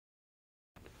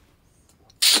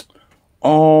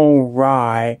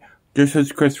Alright, this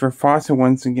is Christopher Fawcett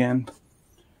once again.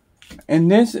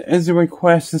 And this is a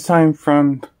request this time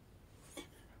from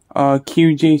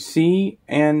QJC,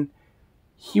 and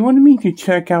he wanted me to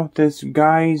check out this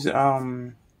guy's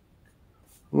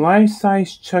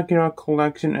life-size Chucky doll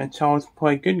collection of Child's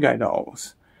Play Good Guy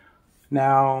dolls.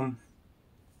 Now,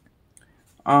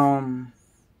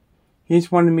 he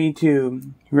just wanted me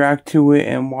to react to it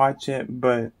and watch it,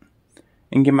 and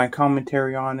get my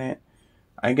commentary on it.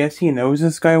 I guess he knows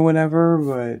this guy, whatever,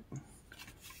 but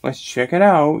let's check it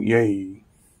out. Yay.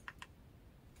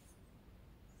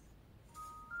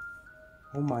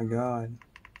 Oh my god.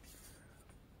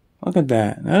 Look at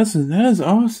that. That is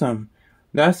awesome.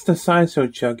 That's the Sideshow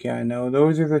Chucky, I know.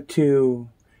 Those are the two.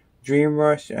 Dream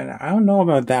Rush, and I don't know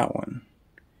about that one.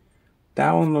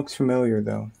 That one looks familiar,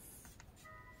 though.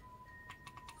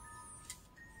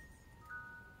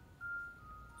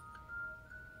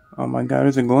 Oh my god,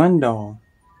 there's a Glenn doll.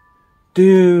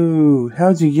 Dude,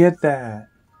 how'd you get that?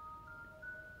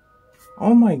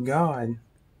 Oh my god.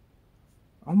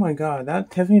 Oh my god,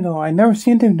 that Tiffany doll, I never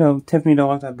seen Tiffany doll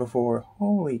like that before.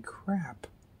 Holy crap.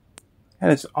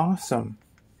 That is awesome.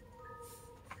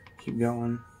 Keep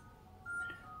going.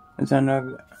 Is that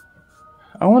another?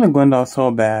 I want a Glenn doll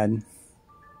so bad.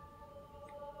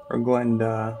 Or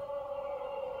Glenda.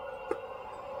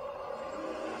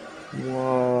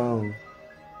 Whoa.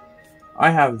 I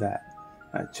have that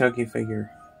Chucky figure.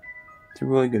 It's a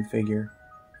really good figure.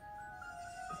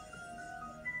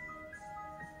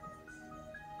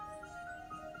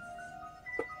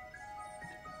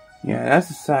 Yeah, that's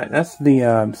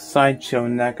the sideshow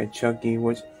neck of Chucky,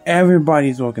 which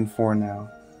everybody's looking for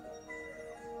now.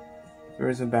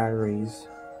 There's the batteries.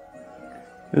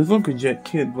 Those look legit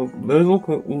too. Those look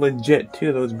legit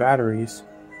too. Those batteries.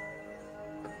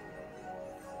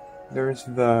 There's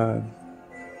the.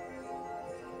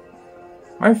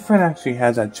 My friend actually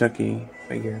has that Chucky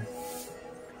figure.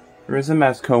 There is a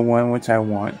Mezco one, which I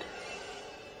want.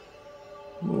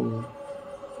 Ooh.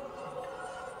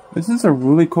 This is a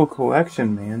really cool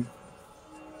collection, man.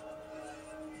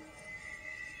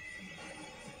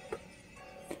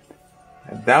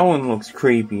 That one looks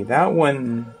creepy. That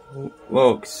one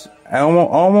looks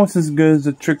almost as good as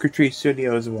the Trick or Treat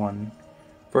Studios one.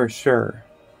 For sure.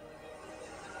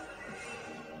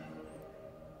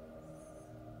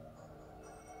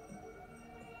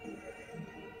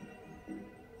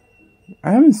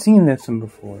 I haven't seen this one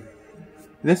before.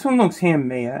 This one looks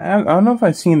handmade. I don't know if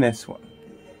I've seen this one.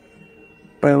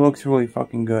 But it looks really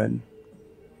fucking good.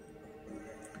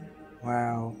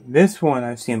 Wow. This one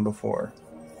I've seen before.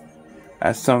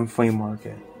 At some flea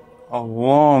market. A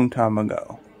long time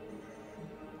ago.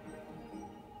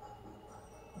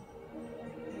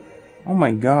 Oh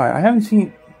my god. I haven't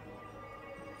seen...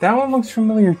 That one looks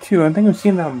familiar too. I think I've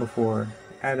seen that one before.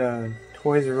 At a...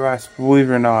 Toys R Us,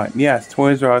 believe it or not. Yes,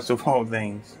 Toys R Us of all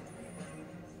things.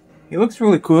 He looks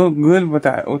really cool, good with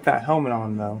that helmet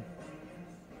on though.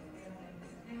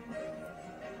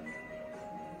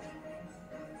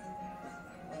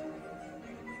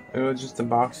 It was just the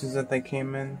boxes that they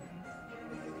came in.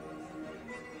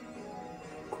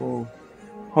 Cool.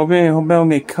 Hope I don't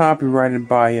get copyrighted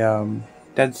by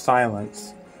Dead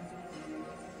Silence.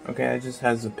 Okay, it just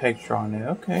has a picture on it.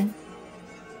 Okay.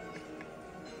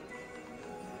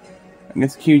 I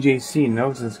guess QJC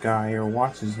knows this guy or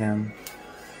watches him.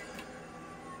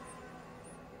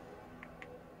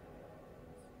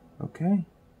 Okay.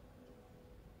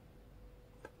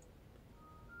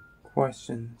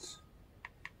 Questions.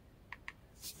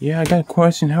 Yeah, I got a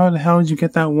question. How the hell did you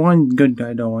get that one good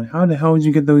guy doll? And how the hell did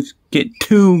you get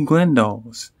two Glenn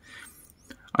dolls?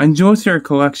 I enjoy your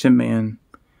collection, man.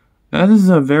 That is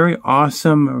a very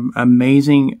awesome,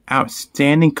 amazing,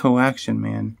 outstanding collection,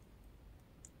 man.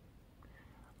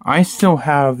 I still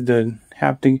have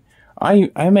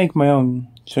I make my own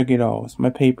Chucky dolls,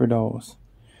 my paper dolls.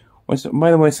 Which,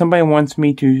 by the way, somebody wants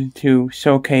me to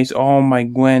showcase all my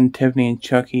Glenn, Tiffany, and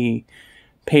Chucky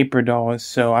paper dolls,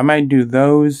 so I might do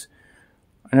those,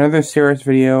 another serious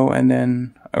video, and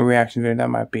then a reaction video. That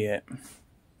might be it.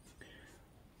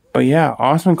 But yeah,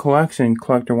 awesome collection,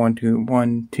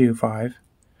 collector125.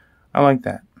 I like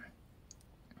that.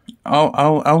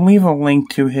 I'll leave a link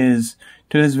to this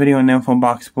video in the info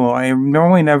box below. I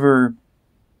normally never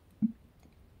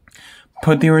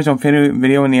put the original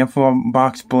video in the info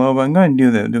box below, but I'm going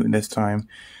to do it this time.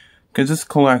 Because this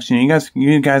collection,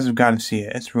 you guys have got to see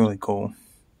it. It's really cool.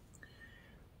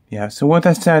 Yeah, so with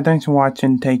that said, thanks for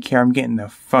watching. Take care. I'm getting the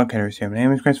fuck out of here. My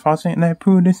name is Chris Fawcett, and I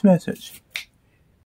approve this message.